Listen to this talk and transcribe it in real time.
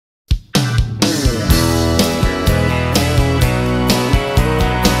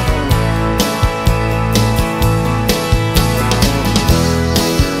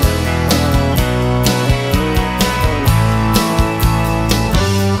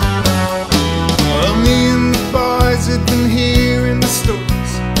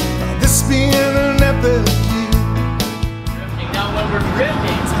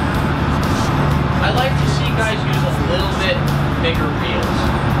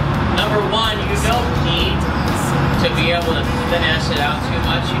be able to finesse it out too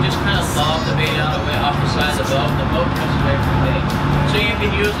much. You just kind of lob the bait out away off the side of the boat. The boat comes away from the bait. So you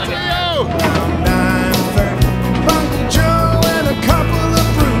can use like a... Bunky Joe and a couple of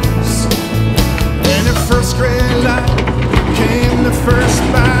brews. In the first grade light came the first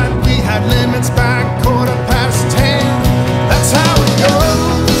bite. We had limits by 10:15. That's how it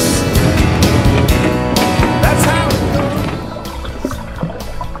goes. That's how it goes.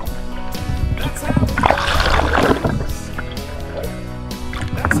 That's how it goes.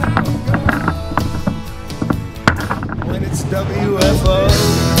 That's how it goes. When it's WFO.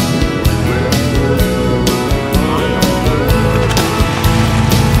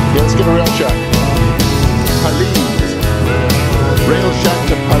 Let's get a rail shot. Palise. Rail shot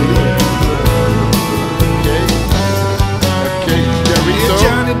to Palise. Okay. Okay, Jerry.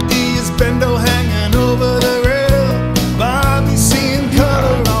 Johnny D is Bendo hanging over the rail. Bobby seeing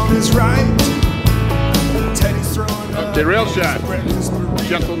color on his right. Teddy's throwing up. Okay, rail shot.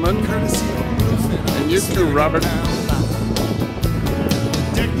 Gentlemen. And you too, Robert.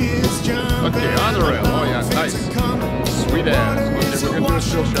 Okay, on the rail. Oh yeah, nice. Sweet ass. Okay, we're gonna do a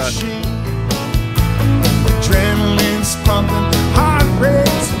still shot. Adrenaline's pumping, heart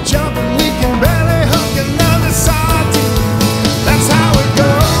rate's jumping. We can barely hook another sardine. That's how it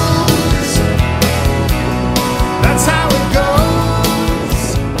goes. That's how it goes.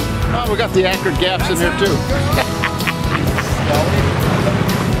 Oh, we got the anchored gaps in here too.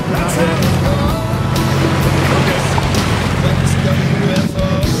 That's how it goes.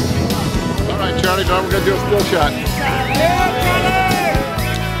 All right, Charlie, now we're gonna do a still shot.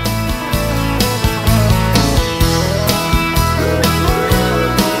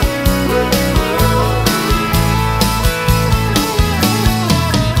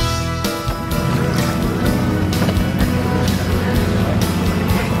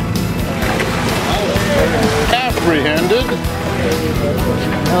 Apprehended.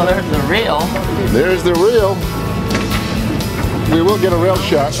 Oh, there's the reel. There's the reel. We will get a rail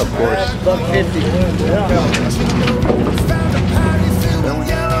shot, of course.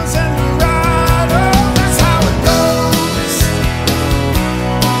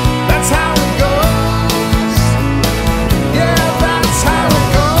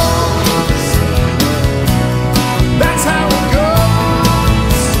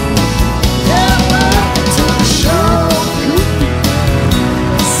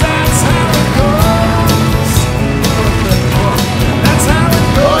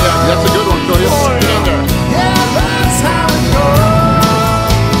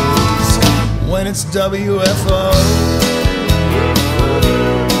 It's WFO.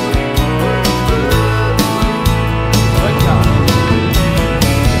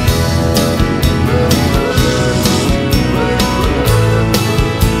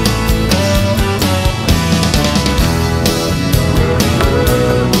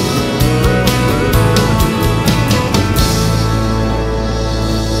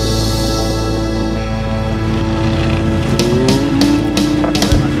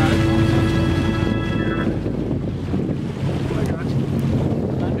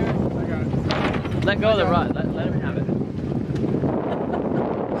 Let go of the rod. Let him have it.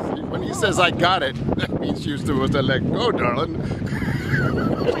 See, when he says I got it, that means you're supposed to let go, darling.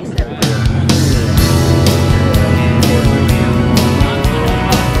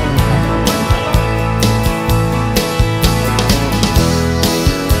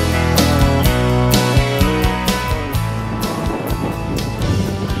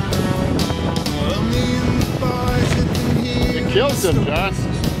 You killed him, John.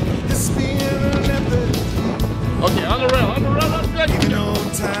 Okay, on the rail, I'm good.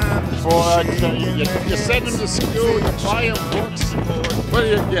 Boy, you send him to school, you buy him books. What do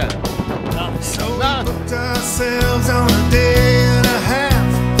you get? So we booked ourselves on a day and a half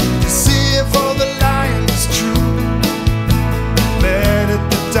to see if all the lying is true. Met at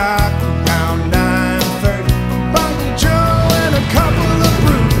the dock around 9:30. Bunky Joe and a couple of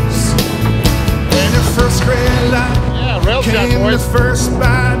brews. In the first grade light. Yeah, rail shot, came boys. the first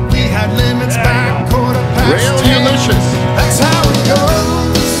bite. We had limits by 10:15. Rail-ulicious. That's how it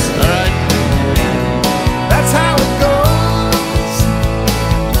goes. All right. That's how it goes.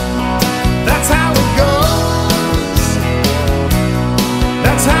 That's how it goes.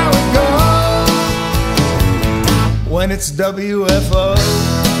 That's how it goes. When it's WFO.